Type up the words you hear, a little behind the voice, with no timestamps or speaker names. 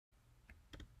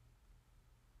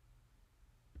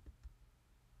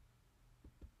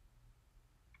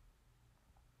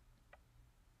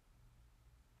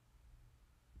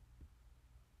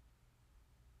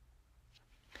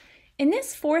In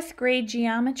this fourth grade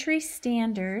geometry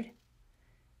standard,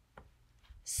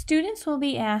 students will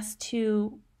be asked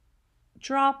to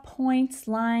draw points,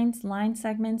 lines, line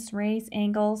segments, rays,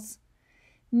 angles,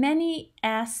 many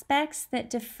aspects that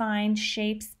define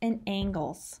shapes and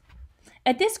angles.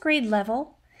 At this grade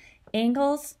level,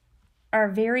 angles are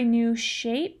a very new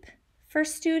shape for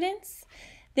students.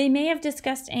 They may have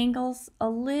discussed angles a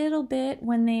little bit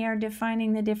when they are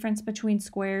defining the difference between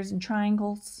squares and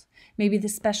triangles, maybe the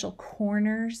special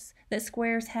corners that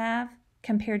squares have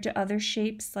compared to other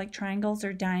shapes like triangles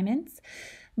or diamonds.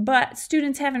 But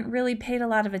students haven't really paid a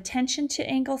lot of attention to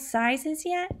angle sizes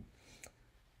yet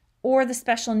or the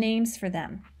special names for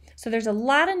them. So there's a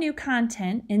lot of new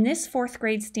content in this fourth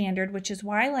grade standard, which is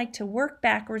why I like to work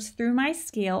backwards through my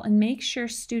scale and make sure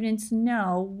students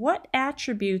know what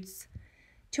attributes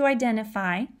to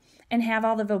identify and have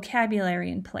all the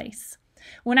vocabulary in place.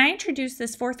 When I introduce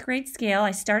this fourth grade scale,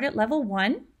 I start at level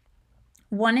 1.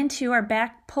 1 and 2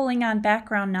 are pulling on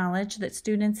background knowledge that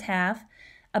students have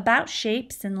about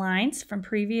shapes and lines from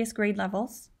previous grade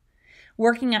levels.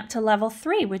 Working up to level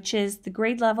 3, which is the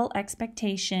grade level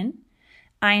expectation,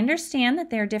 I understand that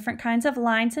there are different kinds of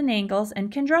lines and angles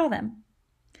and can draw them.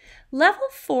 Level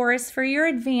 4 is for your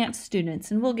advanced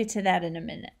students, and we'll get to that in a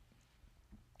minute.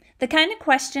 The kind of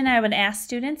question I would ask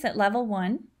students at level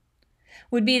 1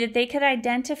 would be that they could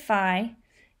identify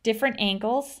different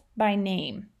angles by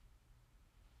name.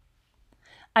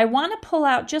 I want to pull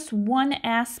out just one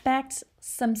aspect,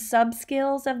 some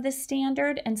sub-skills of this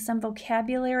standard and some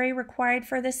vocabulary required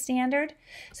for this standard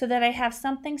so that I have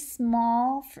something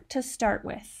small to start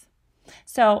with.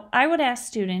 So I would ask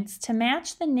students to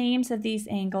match the names of these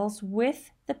angles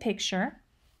with the picture.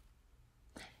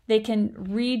 They can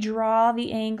redraw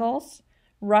the angles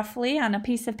roughly on a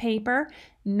piece of paper,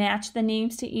 match the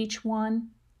names to each one,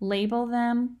 label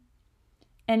them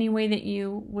any way that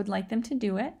you would like them to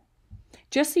do it,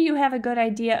 just so you have a good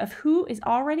idea of who is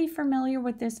already familiar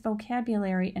with this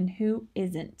vocabulary and who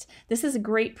isn't. This is a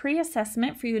great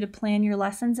pre-assessment for you to plan your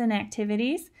lessons and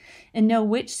activities and know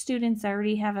which students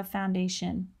already have a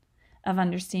foundation of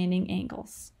understanding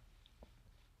angles.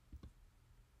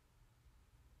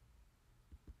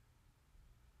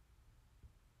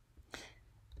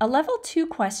 A level 2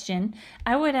 question,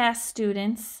 I would ask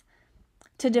students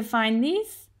to define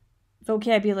these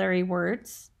vocabulary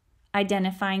words,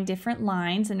 identifying different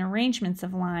lines and arrangements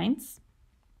of lines.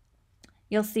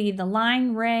 You'll see the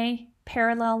line, ray,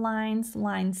 parallel lines,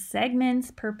 line segments,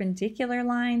 perpendicular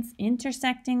lines,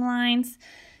 intersecting lines.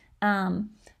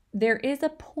 There is a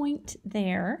point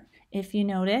there, if you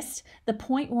noticed. The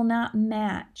point will not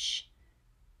match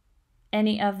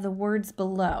any of the words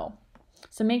below.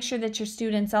 So make sure that your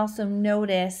students also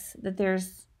notice that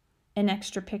there's an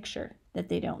extra picture that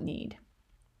they don't need.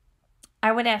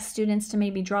 I would ask students to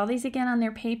maybe draw these again on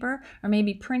their paper or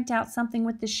maybe print out something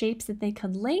with the shapes that they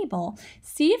could label.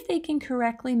 See if they can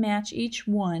correctly match each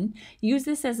one. Use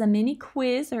this as a mini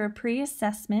quiz or a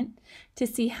pre-assessment to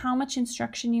see how much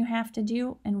instruction you have to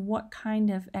do and what kind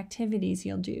of activities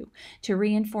you'll do to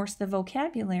reinforce the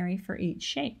vocabulary for each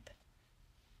shape.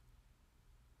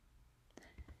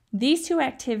 These two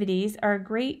activities are a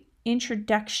great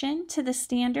introduction to the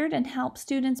standard and help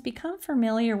students become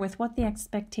familiar with what the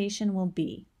expectation will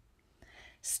be.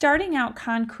 Starting out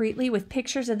concretely with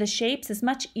pictures of the shapes is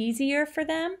much easier for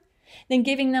them than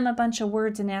giving them a bunch of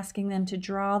words and asking them to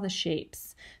draw the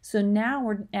shapes. So now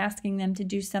we're asking them to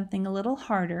do something a little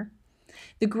harder.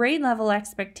 The grade level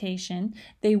expectation,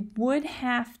 they would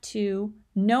have to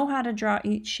know how to draw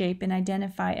each shape and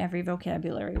identify every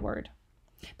vocabulary word.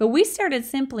 But we started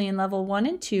simply in level 1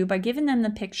 and 2 by giving them the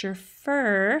picture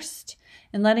first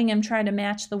and letting them try to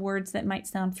match the words that might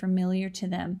sound familiar to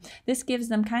them. This gives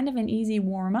them kind of an easy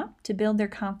warm-up to build their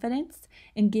confidence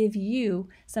and give you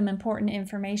some important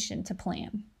information to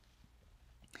plan.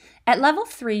 At level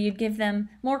 3, you'd give them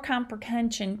more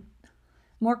comprehensive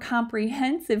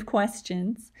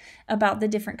questions about the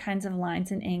different kinds of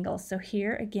lines and angles. So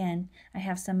here again, I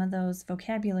have some of those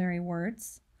vocabulary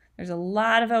words. There's a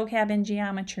lot of vocab in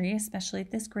geometry, especially at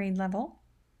this grade level.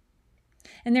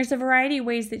 And there's a variety of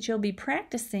ways that you'll be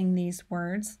practicing these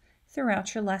words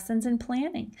throughout your lessons and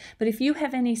planning. But if you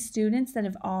have any students that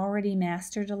have already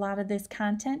mastered a lot of this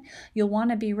content, you'll want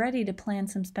to be ready to plan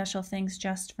some special things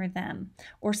just for them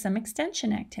or some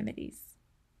extension activities.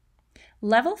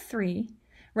 Level 3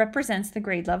 represents the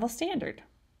grade level standard.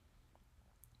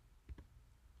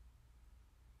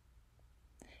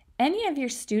 Any of your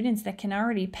students that can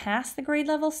already pass the grade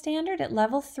level standard at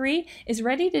level 3 is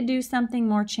ready to do something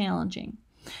more challenging.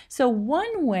 So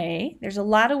one way, there's a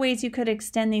lot of ways you could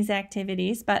extend these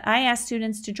activities, but I ask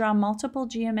students to draw multiple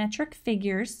geometric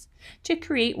figures to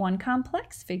create one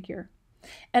complex figure.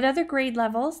 At other grade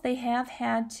levels, they have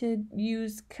had to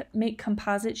make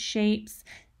composite shapes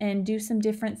and do some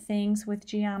different things with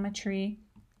geometry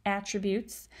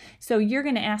attributes. So you're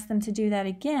going to ask them to do that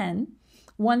again.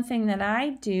 One thing that I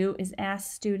do is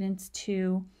ask students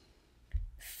to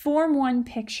form one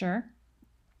picture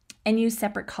and use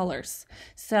separate colors.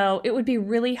 So it would be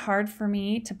really hard for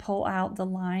me to pull out the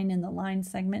line and the line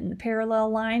segment and the parallel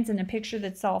lines in a picture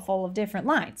that's all full of different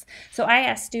lines. So I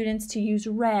ask students to use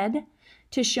red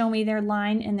to show me their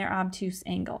line and their obtuse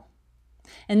angle.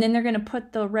 And then they're going to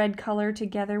put the red color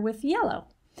together with yellow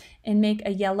and make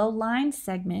a yellow line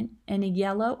segment and a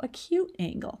yellow acute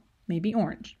angle, maybe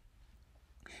orange.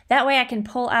 That way I can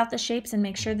pull out the shapes and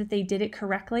make sure that they did it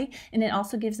correctly, and it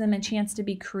also gives them a chance to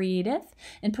be creative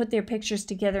and put their pictures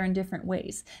together in different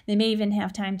ways. They may even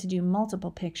have time to do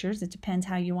multiple pictures. It depends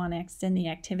how you want to extend the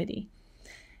activity.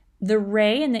 The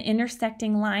ray and the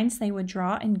intersecting lines they would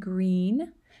draw in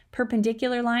green.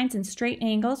 Perpendicular lines and straight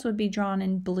angles would be drawn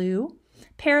in blue.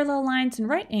 Parallel lines and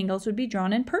right angles would be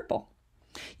drawn in purple.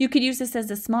 You could use this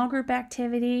as a small group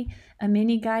activity, a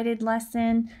mini guided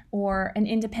lesson, or an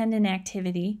independent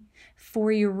activity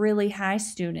for your really high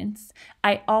students.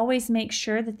 I always make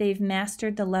sure that they've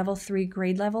mastered the level 3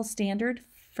 grade level standard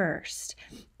first.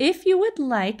 If you would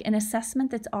like an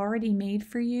assessment that's already made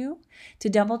for you to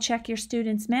double check your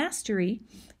students' mastery,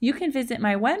 you can visit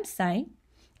my website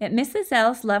at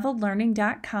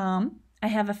mrslsleveledlearning.com. I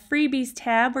have a freebies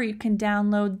tab where you can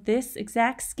download this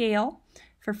exact scale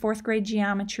for 4th grade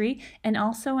geometry and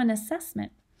also an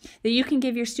assessment that you can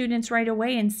give your students right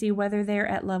away and see whether they're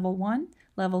at level 1,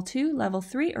 level 2, level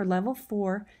 3, or level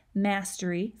 4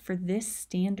 mastery for this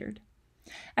standard.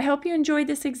 I hope you enjoyed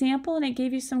this example and it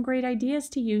gave you some great ideas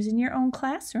to use in your own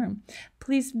classroom.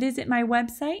 Please visit my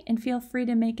website and feel free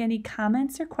to make any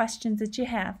comments or questions that you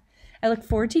have. I look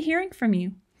forward to hearing from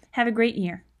you. Have a great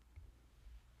year.